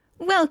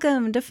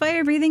Welcome to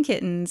Fire Breathing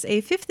Kittens,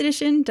 a 5th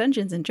edition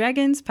Dungeons &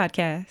 Dragons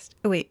podcast.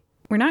 Oh wait,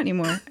 we're not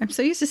anymore. I'm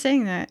so used to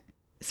saying that.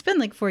 It's been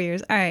like 4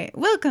 years. All right,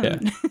 welcome.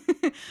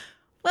 Yeah.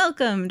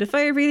 Welcome to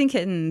Fire Breathing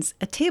Kittens,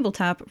 a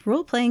tabletop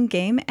role-playing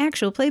game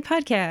actual play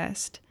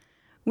podcast.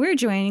 We're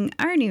joining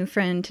our new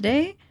friend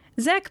today,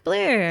 Zak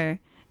Blaire.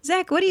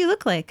 Zak, what do you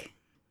look like?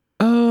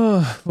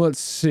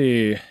 Let's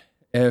see.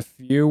 If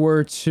you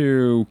were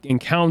to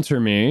encounter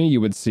me,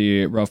 you would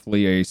see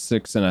roughly a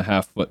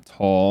 6.5 foot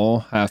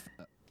tall,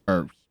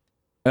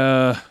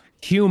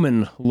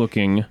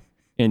 human-looking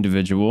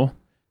individual.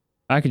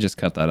 I could just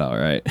cut that out,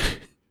 right?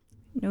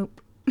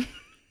 Nope.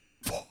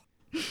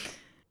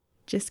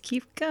 Just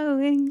keep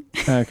going.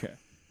 Okay.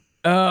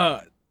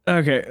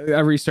 Okay. I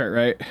restart,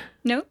 right?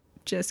 Nope.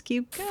 Just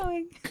keep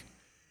going.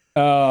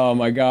 Oh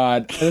my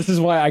god. This is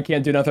why I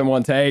can't do nothing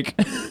one take.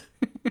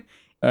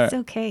 It's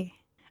okay.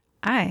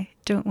 I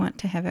don't want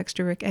to have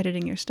extra work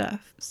editing your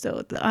stuff,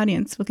 so the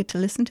audience will get to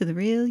listen to the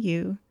real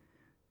you.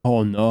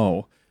 Oh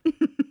no.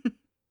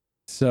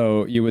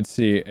 So you would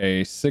see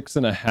a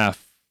 6.5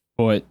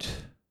 foot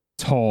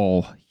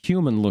tall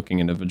human looking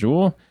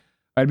individual.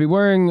 I'd be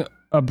wearing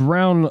a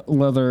brown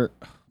leather.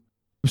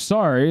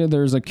 Sorry,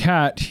 there's a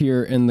cat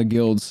here in the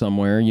guild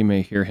somewhere. You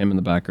may hear him in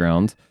the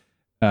background.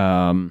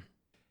 And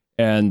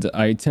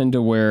I tend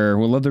to wear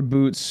leather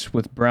boots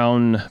with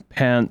brown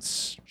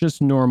pants,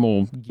 just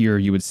normal gear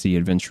you would see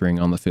adventuring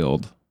on the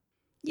field.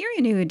 You're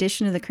a new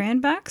addition to the Cran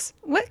Box.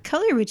 What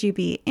color would you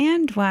be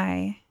and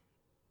why?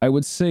 I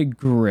would say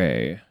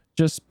gray,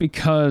 just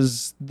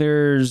because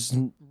there's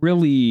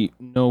really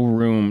no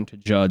room to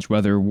judge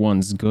whether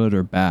one's good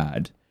or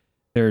bad.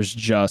 There's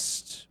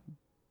just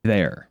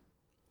there.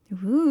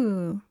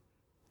 Ooh.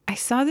 I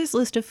saw this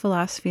list of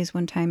philosophies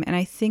one time, and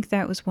I think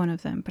that was one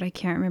of them, but I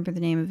can't remember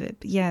the name of it.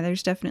 But yeah,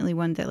 there's definitely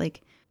one that,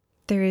 like,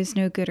 there is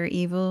no good or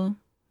evil.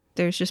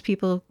 There's just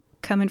people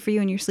coming for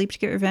you in your sleep to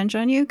get revenge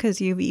on you because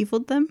you've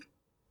eviled them.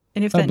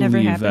 And if that never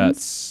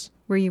happens,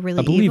 were you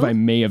really evil? I believe I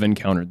may have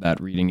encountered that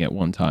reading at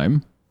one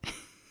time.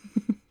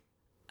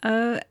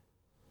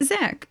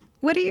 Zak,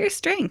 what are your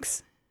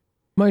strengths?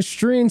 My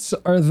strengths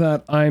are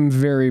that I'm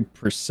very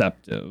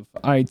perceptive.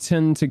 I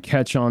tend to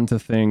catch on to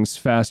things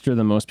faster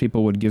than most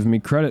people would give me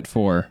credit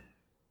for,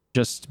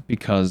 just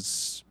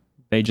because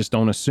they just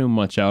don't assume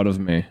much out of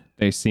me.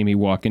 They see me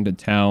walk into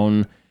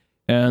town,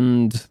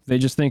 and they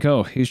just think,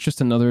 oh, he's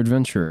just another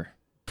adventurer.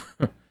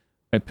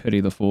 I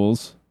pity the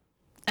fools.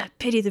 I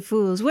pity the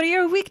fools. What are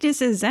your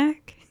weaknesses,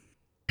 Zak?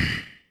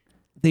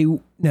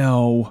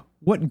 Now,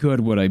 what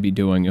good would I be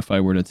doing if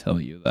I were to tell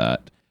you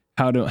that?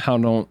 How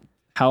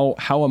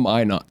am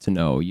I not to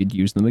know? You'd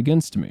use them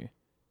against me.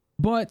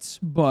 But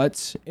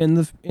in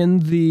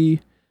the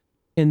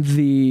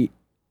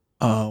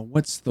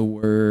what's the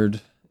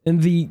word? In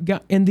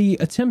the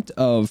attempt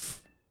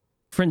of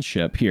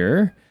friendship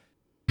here,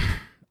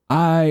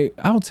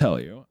 I'll tell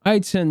you, I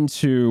tend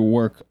to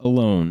work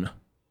alone.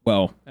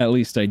 Well, at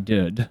least I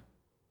did.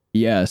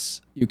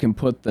 Yes, you can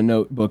put the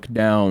notebook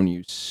down,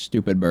 you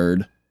stupid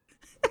bird.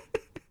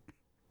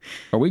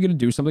 Are we going to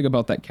do something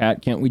about that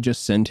cat? Can't we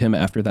just send him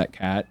after that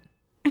cat?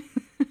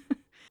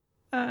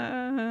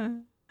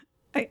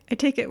 I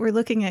take it we're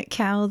looking at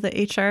Cal, the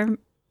HR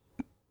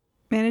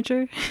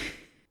manager.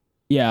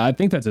 Yeah, I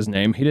think that's his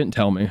name. He didn't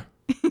tell me.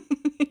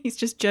 He's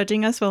just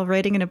judging us while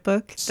writing in a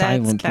book.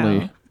 Silently. That's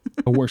Cal.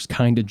 The worst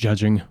kind of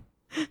judging.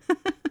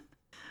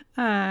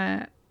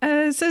 So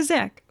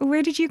Zak,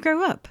 where did you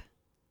grow up?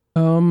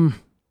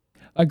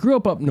 I grew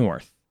up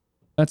north.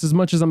 That's as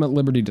much as I'm at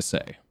liberty to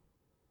say.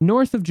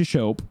 North of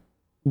Jishope,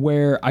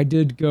 where I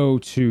did go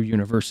to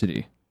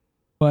university.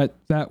 But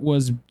that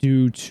was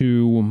due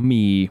to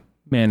me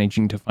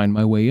managing to find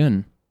my way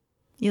in.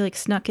 You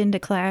snuck into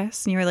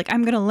class and you were like,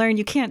 I'm going to learn.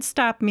 You can't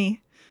stop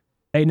me.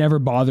 They never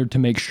bothered to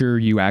make sure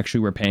you actually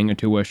were paying a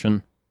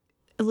tuition.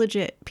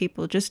 Legit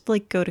people just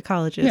go to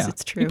colleges. Yeah,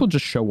 it's true. People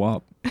just show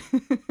up.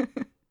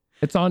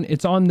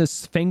 It's on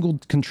this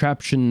fangled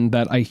contraption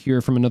that I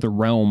hear from another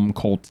realm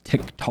called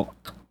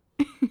TikTok.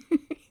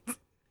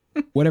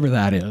 Whatever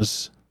that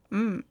is.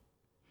 Mm.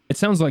 It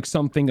sounds like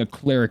something a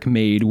cleric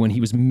made when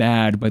he was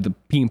mad by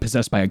being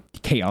possessed by a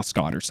chaos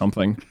god or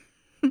something.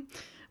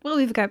 Well,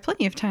 we've got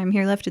plenty of time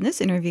here left in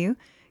this interview.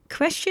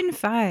 Question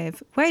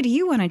 5. Why do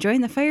you want to join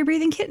the Fire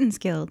Breathing Kittens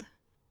Guild?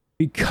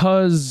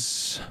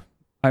 Because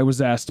I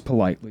was asked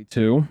politely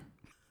to.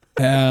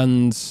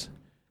 And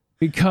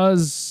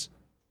because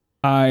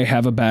I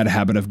have a bad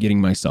habit of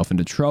getting myself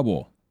into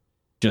trouble.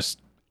 Just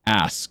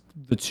ask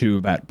the two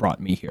that brought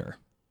me here.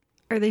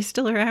 Are they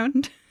still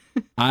around?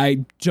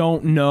 I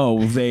don't know.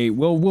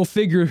 We'll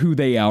figure who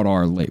they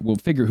are later. We'll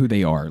figure who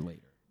they are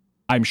later.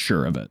 I'm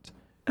sure of it.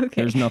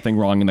 Okay. There's nothing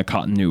wrong in the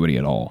continuity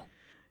at all.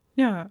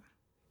 No.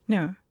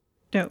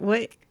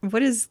 What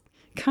is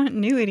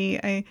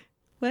continuity?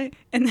 What?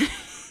 And then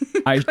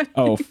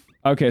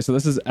okay. So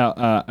this is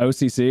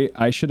OCC.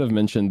 I should have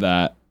mentioned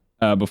that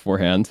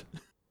beforehand.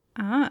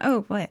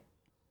 What?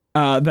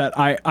 That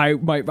I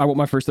want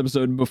my first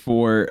episode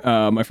before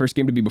my first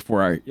game to be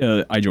before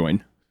I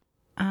join.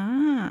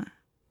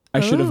 I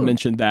should have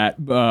mentioned that.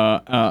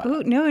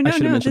 Oh,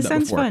 no. This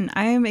sounds fun.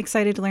 I am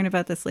excited to learn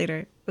about this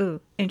later.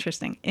 Ooh,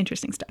 interesting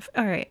stuff.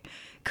 All right.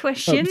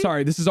 Question. Oh,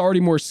 sorry, this is already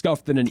more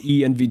scuffed than an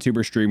EN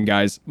VTuber stream,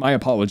 guys. My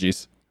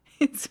apologies.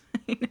 It's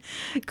fine.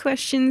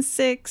 Question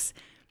 6.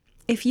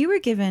 If you were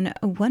given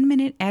a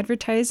 1-minute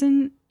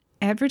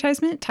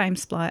advertisement time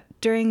slot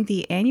during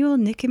the annual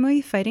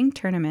Nikimoi fighting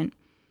tournament,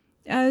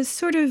 a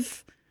sort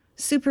of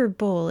Super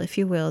Bowl, if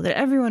you will, that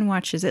everyone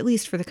watches, at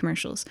least for the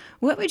commercials,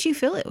 what would you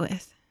fill it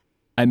with?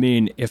 I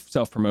mean, if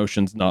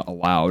self-promotion's not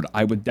allowed,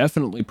 I would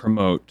definitely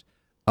promote,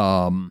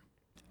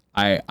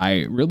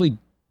 I really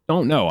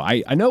don't know.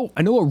 I know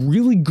a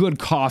really good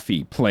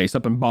coffee place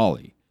up in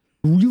Bali.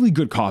 Really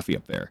good coffee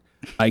up there.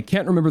 I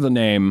can't remember the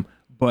name,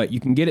 but you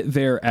can get it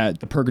there at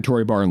the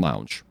Purgatory Bar and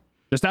Lounge.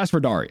 Just ask for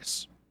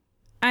Darius.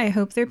 I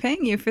hope they're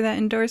paying you for that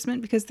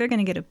endorsement because they're going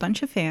to get a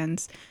bunch of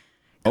fans.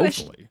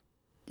 Hopefully.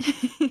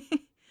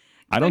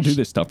 I don't do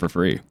this stuff for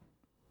free.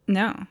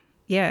 No.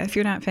 Yeah, if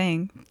you're not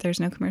paying, there's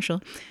no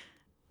commercial.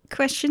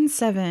 Question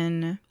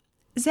 7.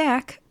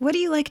 Zach, what do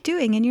you like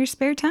doing in your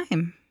spare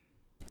time?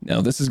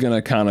 Now, this is going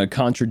to kind of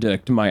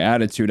contradict my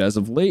attitude as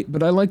of late,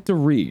 but I like to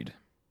read.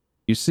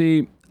 You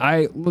see,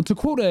 to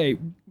quote a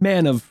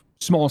man of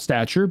small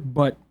stature,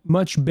 but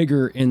much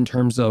bigger in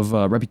terms of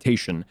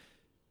reputation,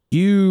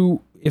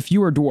 if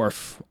you are a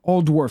dwarf,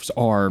 all dwarfs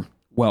are,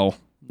 well,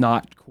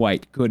 not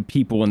quite good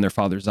people in their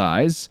father's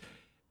eyes,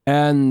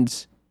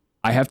 and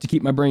I have to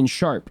keep my brain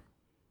sharp.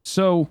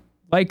 So,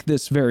 like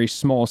this very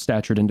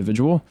small-statured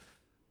individual,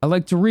 I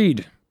like to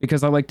read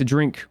because I like to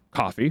drink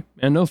coffee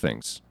and know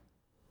things.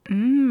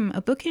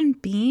 A book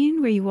and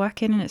bean where you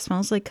walk in and it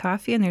smells like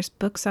coffee and there's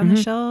books on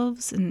the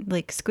shelves and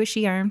like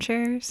squishy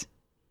armchairs.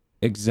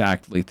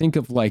 Exactly. Think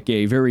of like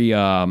a very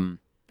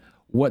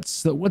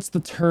what's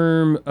the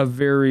term? A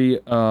very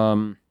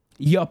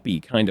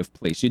yuppie kind of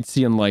place. You'd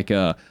see in like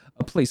a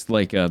place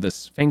like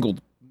this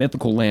fangled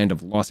mythical land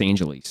of Los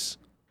Angeles.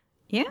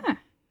 Yeah.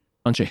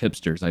 Bunch of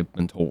hipsters, I've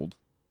been told.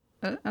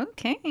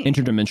 Okay.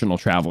 Interdimensional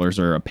travelers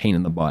are a pain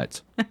in the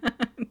butt.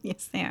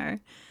 Yes, they are.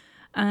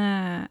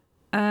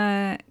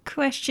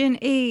 Question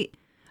 8.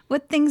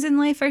 What things in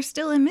life are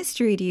still a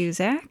mystery to you,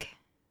 Zach?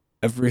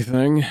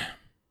 Everything.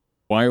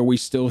 Why are we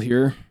still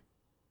here?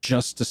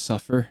 Just to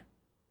suffer?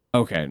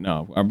 Okay,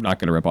 no, I'm not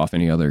going to rip off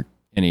any other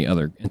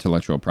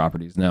intellectual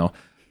properties now.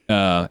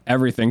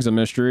 Everything's a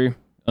mystery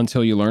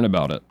until you learn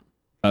about it.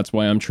 That's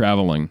why I'm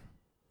traveling.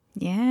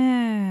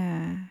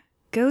 Yeah.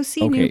 Go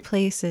see new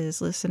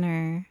places,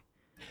 listener.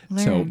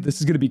 Learn. So this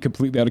is going to be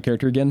completely out of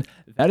character again.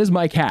 That is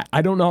my cat.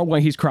 I don't know why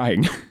he's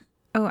crying.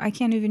 Oh, I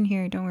can't even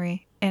hear. Don't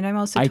worry. And I'm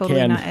also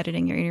totally not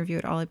editing your interview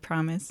at all, I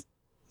promise.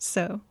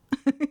 So,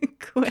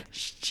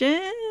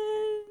 question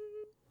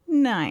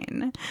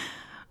 9.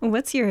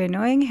 What's your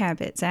annoying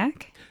habit,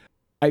 Zach?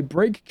 I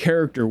break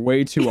character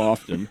way too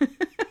often.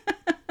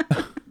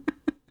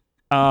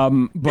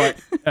 But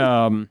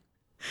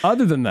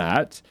other than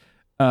that,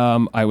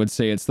 I would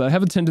say it's that I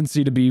have a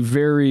tendency to be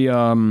very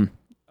a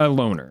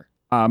loner.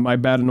 My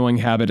bad annoying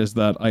habit is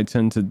that I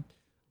tend to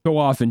go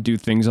off and do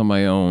things on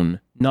my own.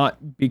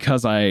 Not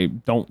because I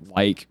don't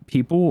like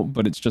people,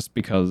 but it's just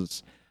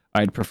because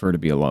I'd prefer to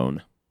be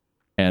alone.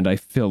 And I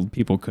feel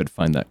people could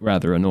find that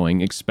rather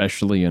annoying,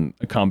 especially in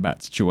a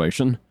combat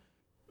situation.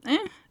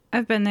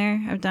 I've been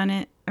there. I've done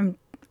it.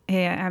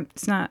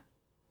 It's not...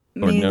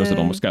 Lord knows it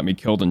almost got me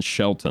killed in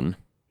Shelton.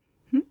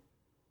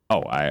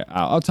 Oh,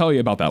 I'll tell you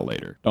about that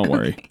later. Don't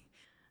worry.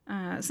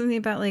 Something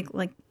about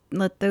like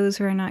let those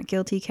who are not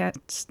guilty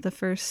catch the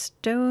first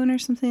stone or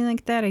something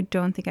like that. I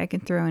don't think I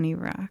can throw any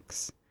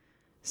rocks.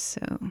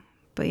 So,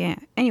 but yeah.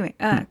 Anyway,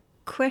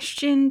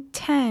 question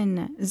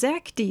 10.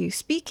 Zach, do you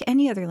speak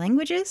any other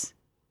languages?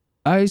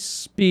 I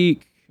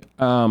speak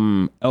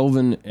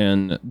Elven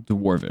and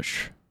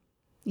Dwarvish.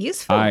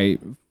 Useful. I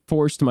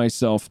forced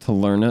myself to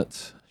learn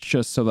it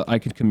just so that I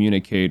could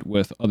communicate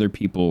with other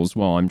peoples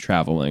while I'm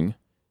traveling.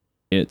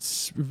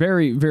 It's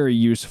very, very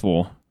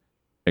useful,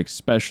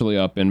 especially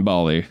up in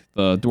Bali.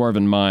 The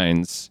Dwarven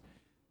mines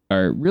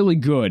are really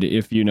good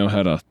if you know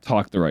how to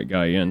talk the right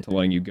guy into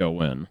letting you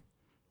go in.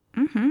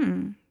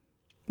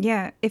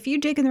 Yeah, if you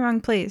dig in the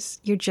wrong place,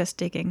 you're just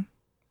digging.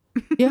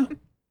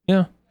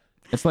 Yeah.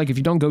 It's like if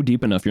you don't go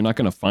deep enough, you're not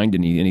going to find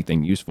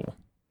anything useful.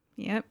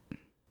 Yep.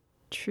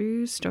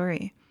 True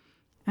story.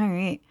 All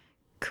right.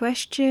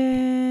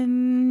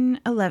 Question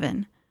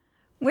 11.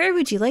 Where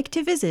would you like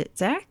to visit,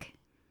 Zach?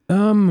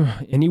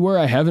 Anywhere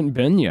I haven't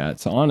been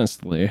yet,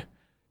 honestly.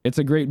 It's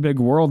a great big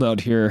world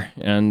out here,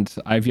 and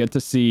I've yet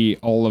to see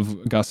all of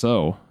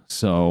Gasso,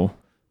 so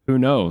who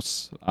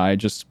knows? I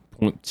just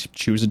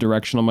choose a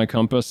direction on my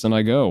compass and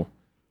I go.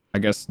 I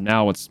guess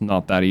now it's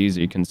not that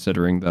easy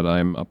considering that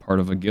I'm a part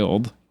of a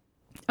guild.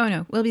 Oh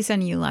no, we'll be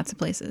sending you lots of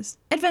places.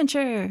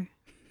 Adventure!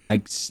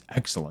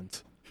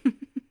 Excellent.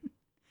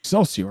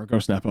 Excelsior,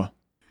 Ghost Nappa.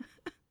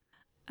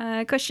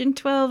 Question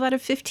 12 out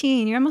of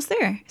 15. You're almost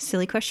there.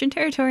 Silly question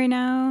territory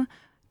now.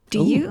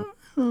 Do you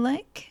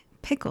like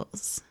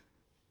pickles?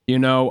 You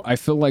know, I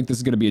feel like this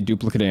is going to be a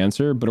duplicate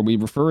answer, but are we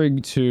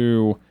referring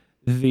to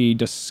the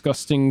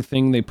disgusting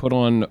thing they put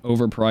on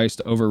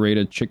overpriced,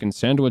 overrated chicken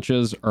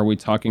sandwiches? Or are we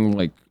talking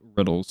like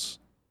riddles?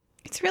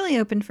 It's really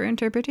open for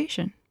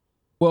interpretation.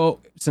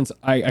 Well, since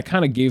I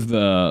kind of gave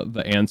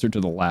the answer to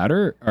the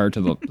latter, or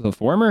to the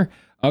former,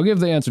 I'll give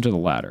the answer to the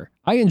latter.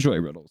 I enjoy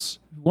riddles.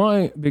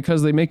 Why?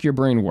 Because they make your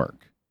brain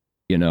work.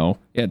 You know,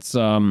 it's,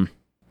 like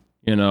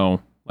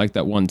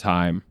that one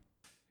time.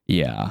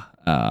 Yeah.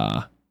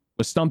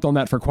 Was stumped on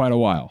that for quite a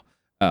while.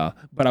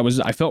 But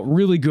I felt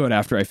really good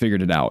after I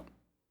figured it out.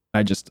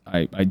 I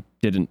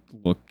didn't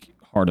look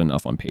hard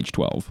enough on page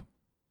 12.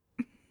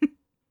 It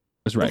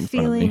was right in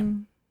front of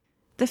me.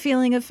 The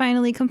feeling of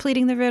finally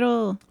completing the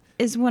riddle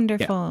is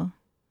wonderful.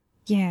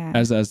 Yeah.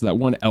 As that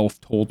one elf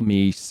told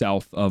me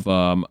south of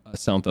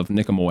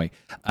Nicomoy.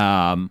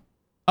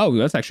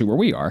 That's actually where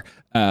we are.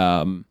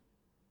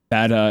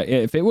 That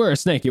if it were a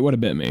snake, it would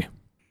have bit me.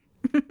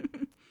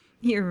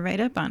 You're right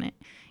up on it.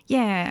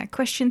 Yeah,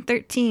 question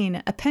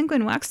 13. A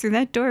penguin walks through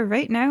that door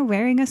right now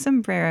wearing a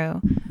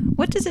sombrero.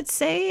 What does it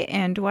say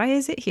and why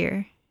is it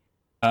here?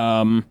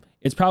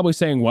 It's probably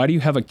saying, why do you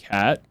have a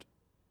cat?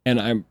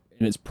 And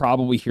it's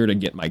probably here to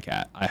get my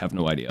cat. I have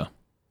no idea.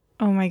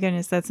 Oh my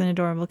goodness, that's an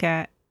adorable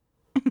cat.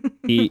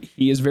 He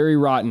is very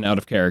rotten out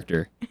of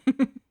character.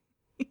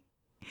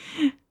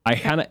 I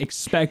kind of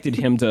expected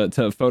him to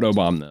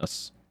photobomb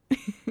this.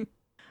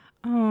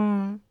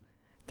 Oh,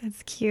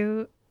 that's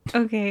cute.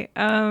 Okay,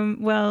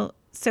 well,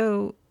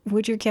 so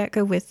would your cat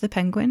go with the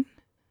penguin?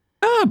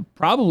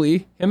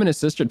 Probably. Him and his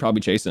sister would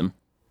probably chase him.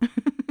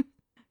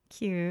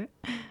 Cute.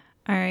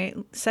 All right,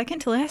 second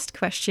to last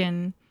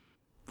question.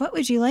 What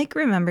would you like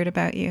remembered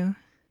about you?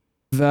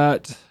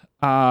 That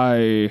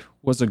I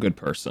was a good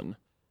person.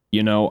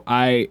 You know,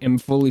 I am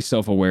fully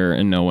self-aware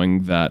in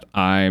knowing that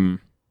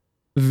I'm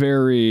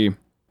very,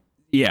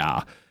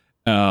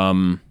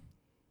 and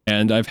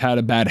I've had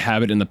a bad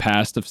habit in the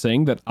past of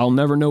saying that I'll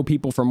never know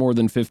people for more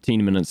than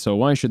 15 minutes, so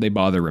why should they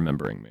bother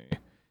remembering me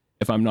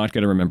if I'm not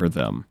going to remember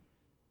them?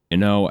 You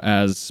know,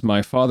 as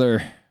my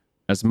father,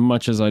 as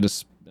much as I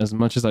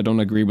don't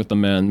agree with the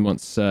man,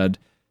 once said,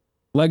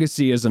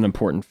 legacy is an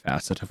important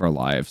facet of our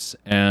lives,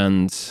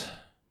 and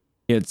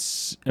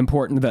it's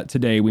important that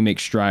today we make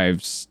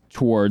strides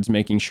towards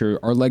making sure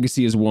our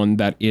legacy is one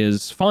that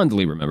is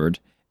fondly remembered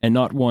and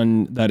not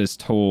one that is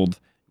told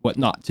what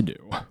not to do.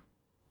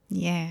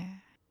 Yeah.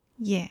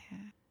 Yeah.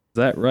 Is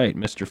that right,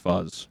 Mr.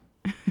 Fuzz?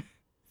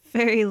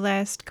 Very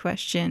last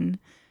question.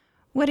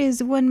 What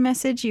is one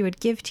message you would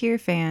give to your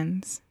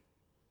fans?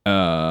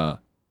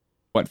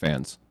 What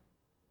fans?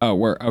 Oh,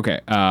 we're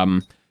okay.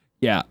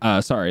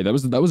 Sorry,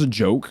 that was a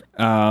joke.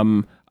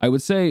 I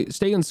would say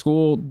stay in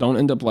school, don't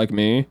end up like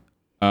me.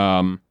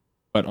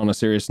 But on a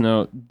serious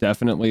note,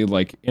 definitely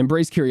like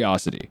embrace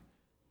curiosity,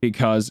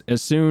 because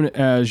as soon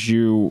as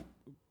you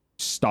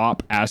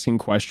stop asking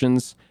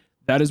questions,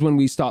 that is when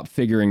we stop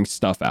figuring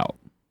stuff out.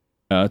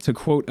 To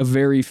quote a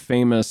very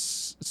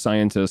famous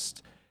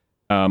scientist,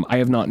 I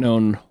have not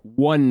known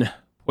one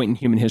point in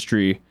human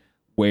history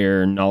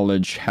where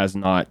knowledge has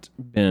not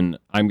been,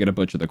 I'm going to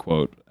butcher the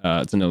quote,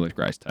 it's a Neil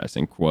deGrasse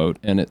Tyson quote,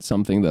 and it's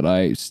something that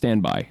I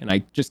stand by, and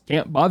I just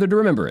can't bother to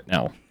remember it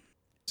now.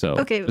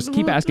 So just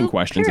keep asking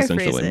questions,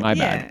 essentially. My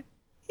bad.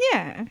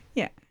 Yeah.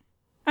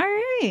 All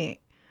right.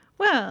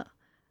 Well,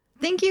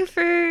 thank you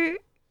for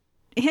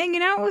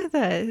hanging out with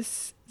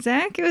us,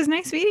 Zach. It was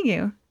nice meeting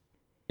you.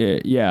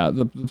 Yeah,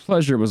 the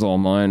pleasure was all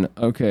mine.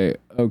 Okay.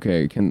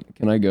 Can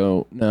I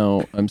go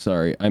now? I'm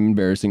sorry. I'm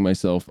embarrassing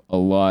myself a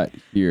lot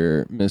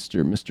here,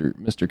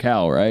 Mr.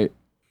 Cal, right?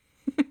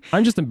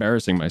 I'm just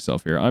embarrassing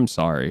myself here. I'm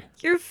sorry.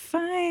 You're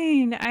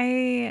fine.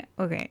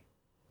 Okay.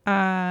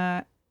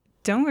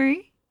 Don't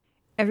worry.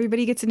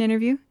 Everybody gets an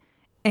interview,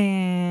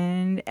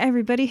 and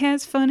everybody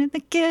has fun in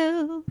the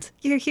guild.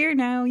 You're here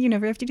now. You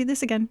never have to do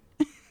this again.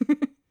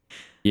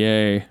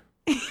 Yay.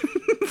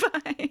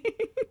 Bye.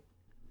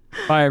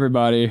 Bye,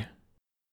 everybody.